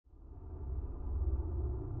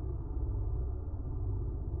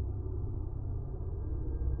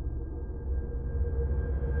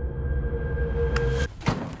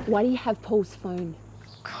Why do you have Paul's phone?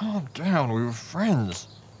 Calm down, we were friends.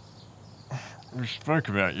 We spoke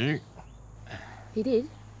about you. He did?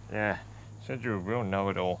 Yeah, said you were a real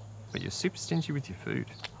know-it-all. But you're super stingy with your food.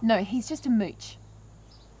 No, he's just a mooch.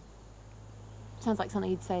 Sounds like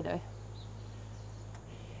something you'd say, though.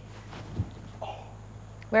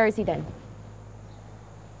 Where is he then?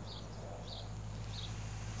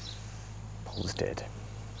 Paul's dead.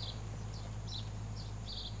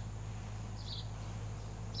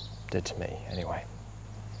 Dead to me, anyway.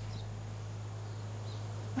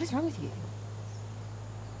 What is wrong with you?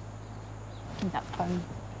 Give me that phone.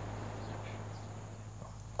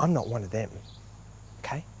 I'm not one of them,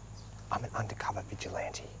 okay? I'm an undercover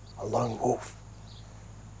vigilante, a lone wolf.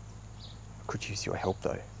 I could use your help,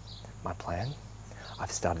 though. My plan? I've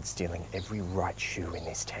started stealing every right shoe in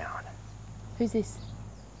this town. Who's this?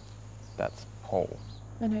 That's Paul.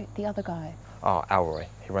 No, the other guy. Oh, Alroy.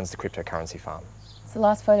 He runs the cryptocurrency farm. It's the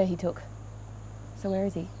last photo he took. So where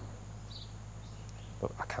is he?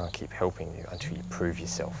 Look, I can't keep helping you until you prove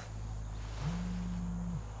yourself.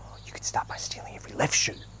 You could start by stealing every left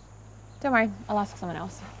shoe. Don't worry, I'll ask someone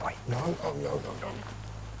else. Wait, no.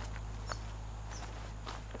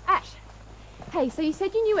 Ash! Hey, so you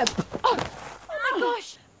said you knew a... Oh my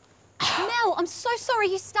gosh! Mel, I'm so sorry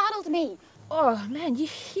you startled me. Oh man, you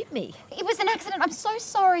hit me. It was an accident, I'm so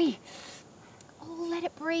sorry. Oh, let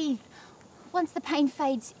it breathe. Once the pain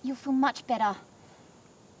fades, you'll feel much better.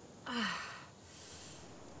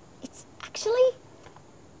 It's actually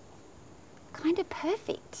kind of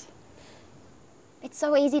perfect. It's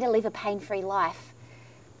so easy to live a pain-free life.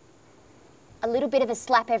 A little bit of a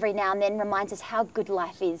slap every now and then reminds us how good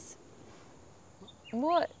life is.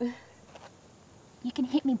 What? You can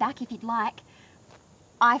hit me back if you'd like.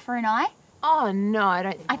 Eye for an eye. Oh no, I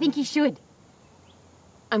don't... I think you should.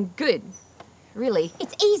 I'm good. Really.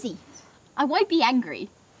 It's easy. I won't be angry.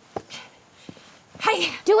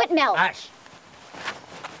 Hey! Do it, Mel. Ash! I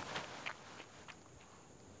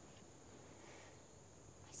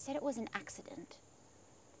said it was an accident.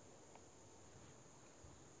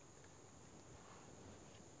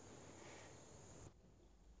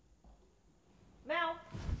 Mel!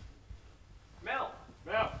 Mel,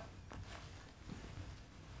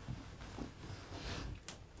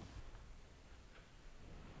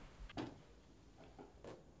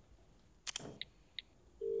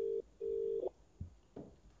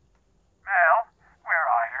 where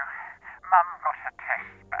are you? Mum got her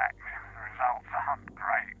tests back. The results aren't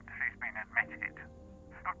great. She's been admitted.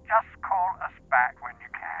 Look, just call us back when you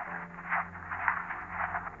can.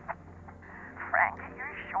 Frank, are you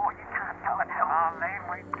sure you can't go and help? Marlene,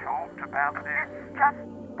 we talked about this. It's just,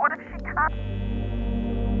 what if she can't?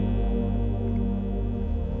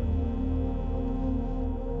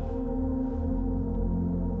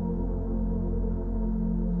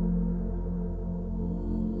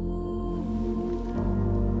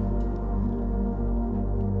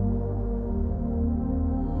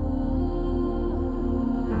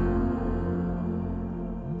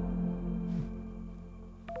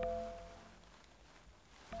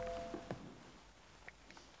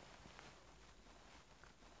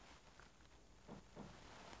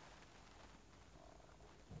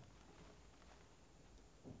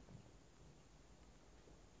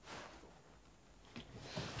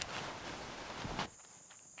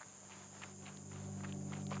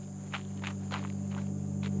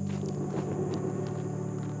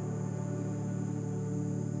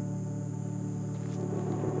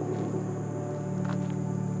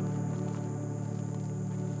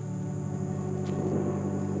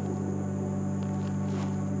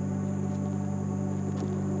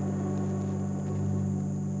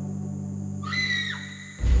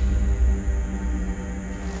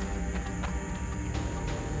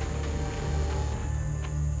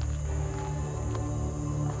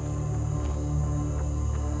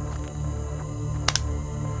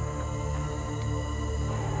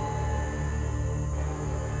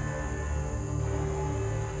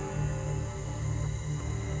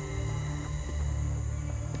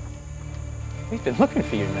 We've been looking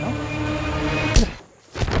for you, Mel.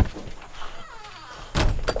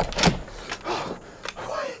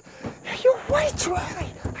 You're way too early.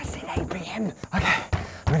 I said 8 p.m. Okay,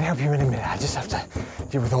 I'm gonna help you in a minute. I just have to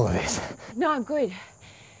deal with all of this. No, I'm good.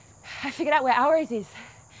 I figured out where ours is.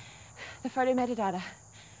 The photo metadata.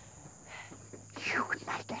 You would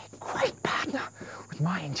make a great partner. With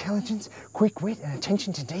my intelligence, quick wit and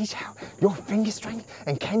attention to detail, your finger strength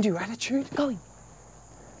and can-do attitude. Going.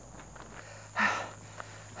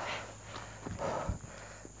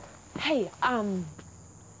 Hey,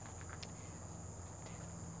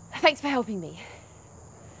 thanks for helping me.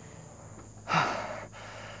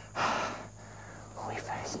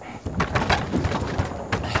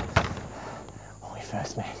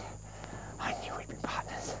 first met, I knew we'd be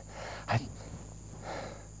partners.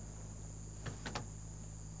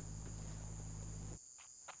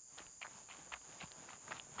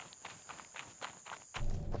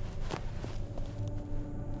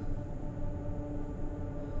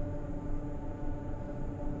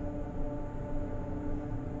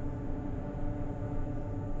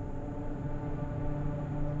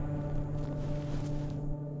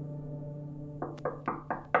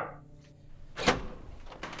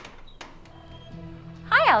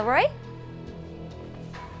 Hi, Elroy.